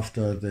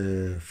 After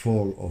the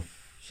fall of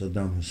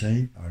Saddam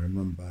Hussein, I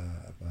remember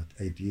about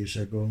 8 years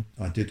ago,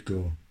 I did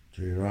go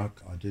to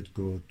Iraq. I did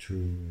go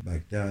to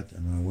Baghdad,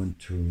 and I went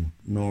to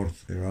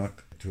North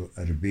Iraq, to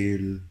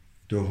Erbil,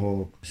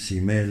 Duhok,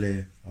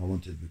 Simele. I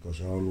wanted, because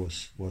I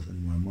always was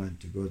in my mind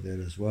to go there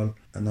as well.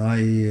 And I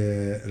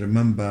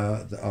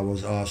remember that I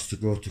was asked to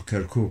go to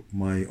Kirkuk,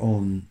 my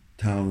own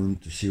town,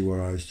 to see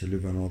where I used to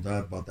live and all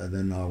that. But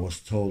then I was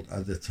told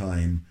at the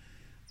time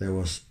there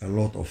was a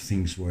lot of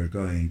things were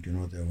going.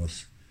 There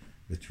was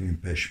between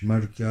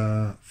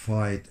Peshmerga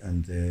fight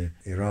and the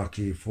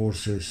Iraqi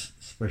forces,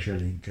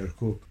 especially in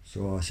Kirkuk.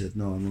 So I said,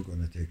 no, I'm not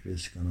going to take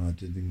risk, and I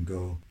didn't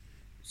go.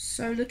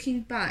 So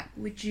looking back,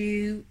 would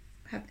you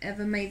have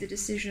ever made the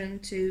decision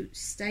to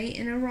stay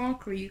in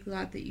Iraq, or are you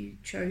glad that you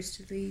chose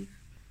to leave?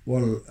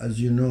 Well,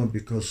 as you know,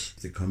 because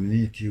the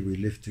community we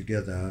lived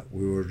together,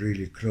 we were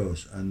really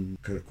close,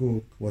 and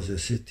Kirkuk was a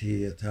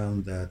city, a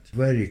town that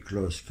very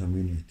close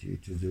community,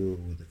 to do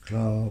with the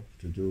club,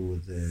 to do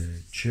with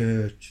the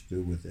church, to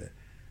do with the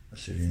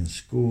Assyrian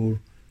school.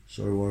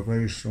 So we were a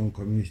very strong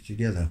community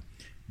together.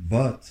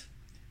 But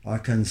I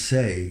can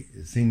say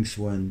things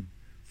went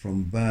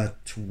from bad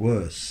to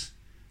worse.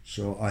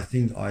 So I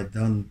think I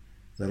done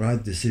the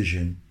right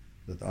decision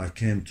that I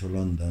came to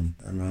London,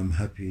 and I'm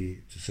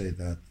happy to say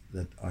that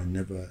I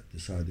never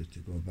decided to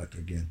go back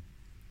again.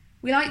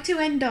 We like to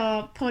end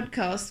our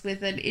podcast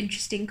with an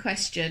interesting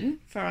question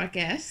for our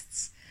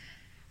guests.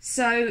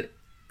 So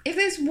if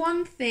there's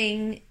one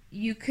thing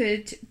you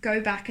could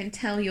go back and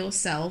tell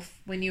yourself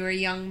when you were a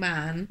young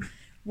man,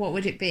 what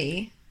would it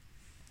be?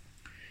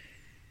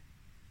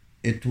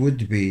 It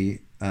would be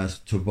as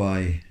to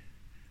buy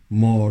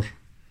more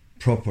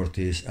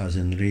properties, as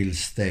in real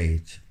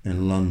estate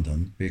in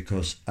London,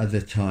 because at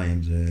the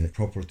time the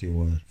property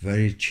was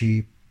very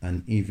cheap,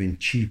 and even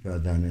cheaper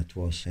than it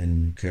was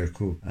in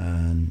Kirkuk.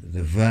 And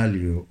the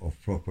value of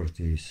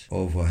properties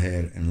over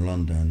here in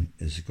London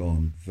is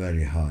gone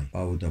very high.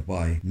 I would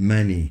buy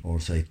many, or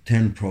say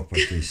 10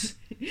 properties.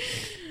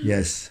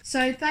 Yes.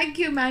 So thank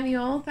you,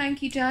 Emmanuel.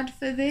 Thank you, Jad,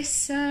 for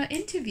this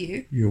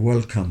interview. You're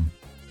welcome.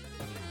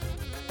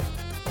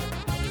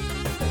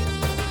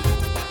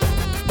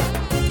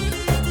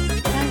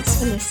 Thanks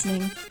for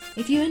listening.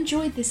 If you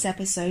enjoyed this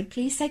episode,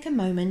 please take a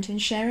moment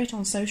and share it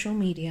on social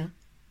media.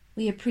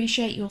 We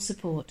appreciate your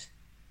support.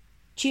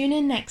 Tune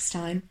in next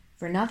time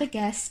for another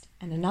guest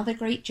and another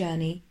great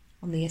journey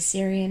on the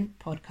Assyrian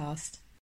Podcast.